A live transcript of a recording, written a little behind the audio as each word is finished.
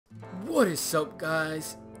What is up,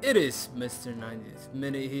 guys? It is Mr. 90th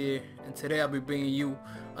Minute here, and today I'll be bringing you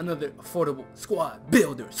another affordable squad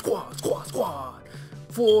builder squad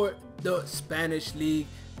for the Spanish league,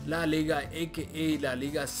 La Liga, aka La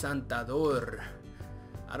Liga Santander.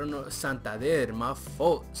 I don't know, Santander, my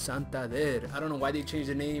fault, Santander. I don't know why they changed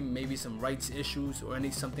the name, maybe some rights issues or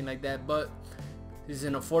something like that, but this is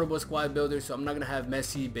an affordable squad builder, so I'm not gonna have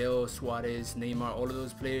Messi, Bale, Suarez, Neymar, all of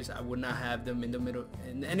those players. I would not have them in the middle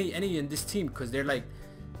in any in this team because they're like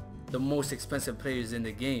the most expensive players in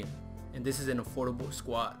the game. And this is an affordable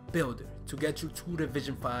squad builder to get you to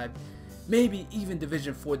Division 5, maybe even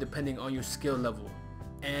Division 4 depending on your skill level.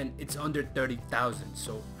 And it's under 30,000.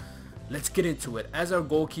 So let's get into it. As our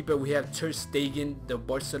goalkeeper, we have Ter Stegen, the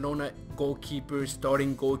Barcelona goalkeeper,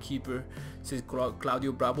 starting goalkeeper since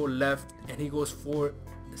Claudio Bravo left, and he goes for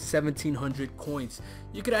 1,700 coins.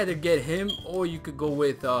 You could either get him or you could go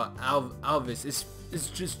with Alves. It's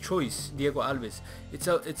just choice, Diego Alves. It's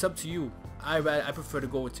up to you. I prefer to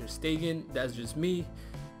go with Ter Stegen. That's just me.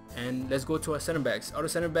 And let's go to our center backs. Our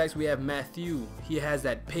center backs, we have Matthew. He has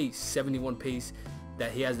that pace, 71 pace.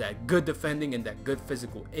 That he has that good defending and that good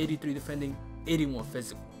physical, 83 defending, 81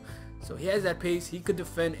 physical. So he has that pace, he could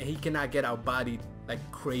defend, and he cannot get outbodied like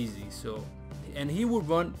crazy. So, and he will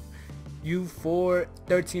run you for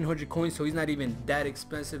 1,300 coins, so he's not even that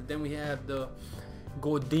expensive. Then we have the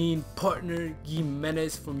Godin partner,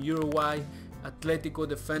 Jimenez from Uruguay, Atletico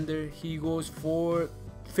defender. He goes for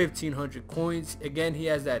 1,500 coins. Again, he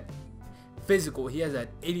has that physical, he has that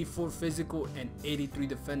 84 physical and 83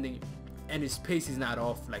 defending. And his pace is not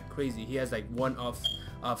off like crazy. He has like one off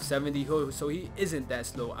 70, so he isn't that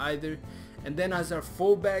slow either. And then as our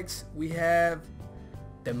fullbacks, we have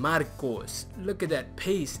De Marcos. Look at that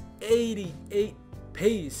pace, 88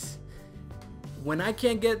 pace. When I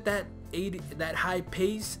can't get that high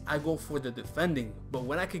pace, I go for the defending. But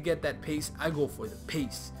when I could get that pace, I go for the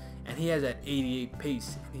pace. And he has that 88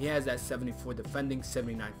 pace. He has that 74 defending,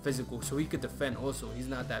 79 physical. So he could defend also. He's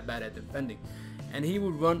not that bad at defending. And he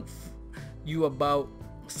would run you about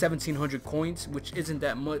 1,700 coins, which isn't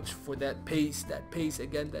that much for that pace.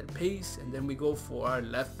 And then we go for our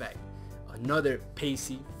left back, another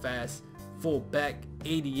pacey, fast full back,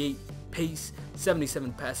 88 pace,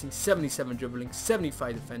 77 passing, 77 dribbling,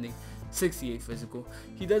 75 defending, 68 physical.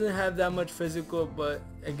 He doesn't have that much physical, but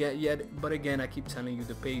again I keep telling you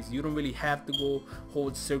the pace. You don't really have to go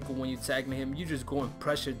hold circle when you're tackling him. You just go and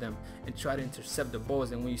pressure them and try to intercept the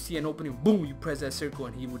balls, and when you see an opening, boom, you press that circle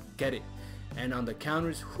and he would get it. And on the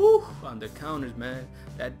counters, man,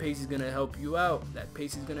 that pace is gonna help you out.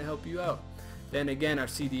 Then again, our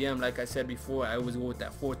CDM, like I said before, I always go with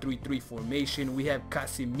that 4-3-3 formation. We have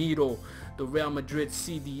Casemiro, the Real Madrid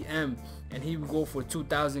CDM, and he will go for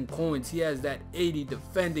 2,000 coins. He has that 80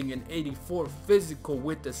 defending and 84 physical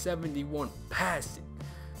with the 71 passing.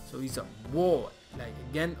 So he's a wall, like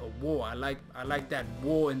again a wall. I like that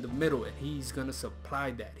wall in the middle, and he's gonna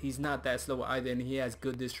supply that. He's not that slow either, and he has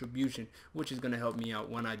good distribution, which is gonna help me out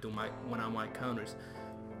when I do my counters.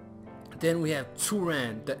 Then we have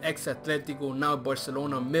Turan, the ex-Atletico, now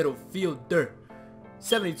Barcelona midfielder.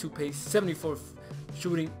 72 pace, 74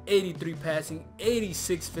 shooting, 83 passing,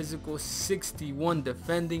 86 physical, 61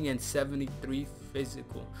 defending, and 73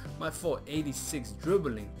 physical. My fault, 86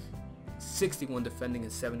 dribbling, 61 defending,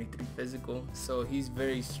 and 73 physical. So he's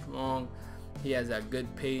very strong. He has that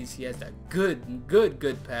good pace. He has that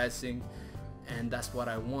good passing. And that's what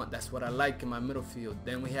I want. That's what I like in my midfield.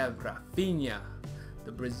 Then we have Rafinha,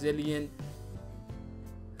 the Brazilian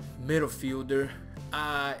midfielder.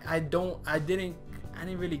 I didn't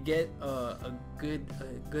really get a good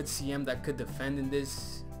CM that could defend in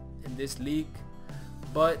this league,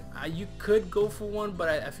 but you could go for one, but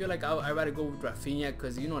I feel like I'd rather go with Rafinha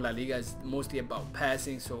because, you know, La Liga is mostly about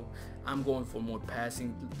passing, so I'm going for more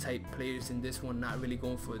passing type players in this one, not really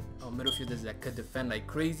going for midfielders that could defend like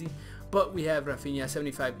crazy. But we have Rafinha,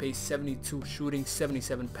 75 pace, 72 shooting,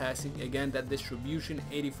 77 passing. Again, that distribution,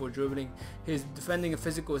 84 dribbling. His defending and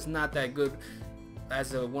physical is not that good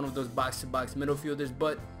as one of those box-to-box midfielders,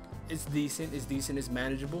 but it's decent, it's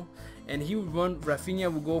manageable. And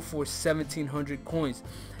Rafinha will go for 1,700 coins.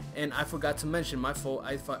 And I forgot to mention, my fault,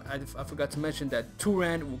 I forgot to mention that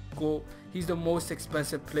Turan will go, he's the most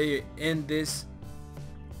expensive player in this.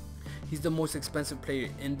 He's the most expensive player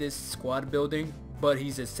in this squad building, but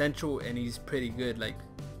he's essential and he's pretty good. Like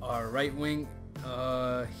our right wing,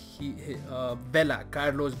 Vela,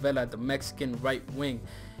 Carlos Vela, the Mexican right wing.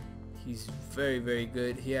 He's very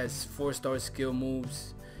good. He has 4-star skill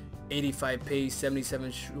moves, 85 pace,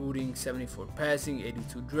 77 shooting, 74 passing,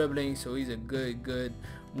 82 dribbling. So he's a good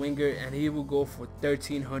winger, and he will go for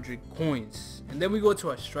 1,300 coins. And then we go to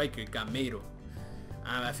our striker, Gamero.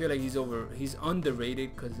 I feel like he's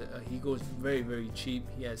underrated because he goes very cheap.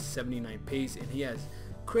 He has 79 pace, and he has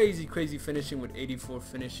crazy finishing with 84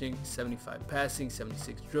 finishing, 75 passing,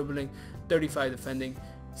 76 dribbling, 35 defending,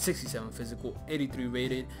 67 physical, 83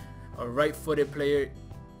 rated. A right-footed player,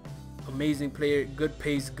 amazing player, good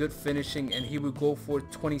pace, good finishing, and he would go for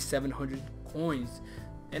 2,700 coins.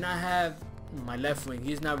 And I have my left wing.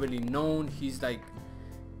 He's not really known. He's like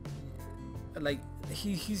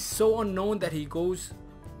he's so unknown that he goes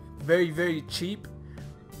very cheap,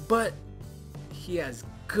 but he has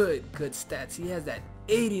good stats. He has that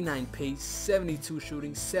 89 pace, 72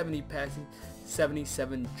 shooting, 70 passing,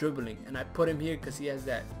 77 dribbling, and I put him here because he has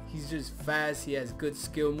that. He's just fast. He has good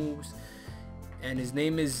skill moves, and his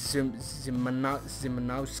name is Zimanowski.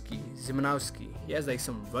 He has like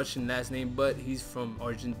some Russian last name, but he's from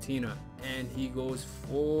Argentina, and he goes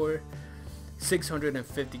for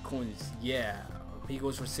 650 coins. Yeah, he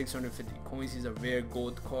goes for 650 coins. He's a rare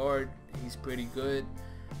gold card. He's pretty good,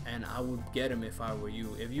 and I would get him if I were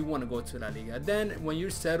you. If you want to go to La Liga, then when you're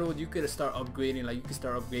settled, you could start upgrading. Like, you could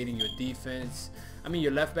start upgrading your defense. I mean,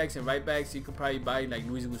 your left backs and right backs, you could probably buy like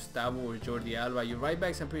Luis Gustavo or Jordi Alba. Your right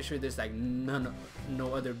backs, I'm pretty sure there's like no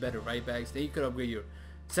other better right backs. Then you could upgrade your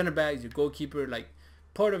center backs, your goalkeeper, like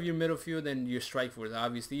part of your middle field, and your strike force,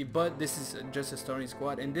 obviously. But this is just a starting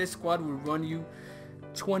squad, and this squad will run you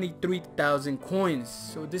 23,000 coins.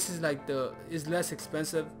 So this is like is less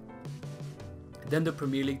expensive than the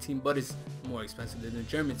Premier League team, but it's more expensive than the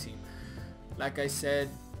German team. Like I said,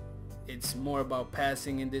 it's more about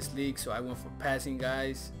passing in this league, so I went for passing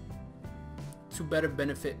guys to better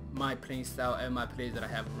benefit my playing style and my players that I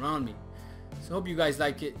have around me. So hope you guys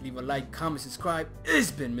like it. Leave a like, comment, subscribe.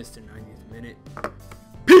 It's been Mr. 90th Minute.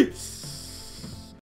 Peace!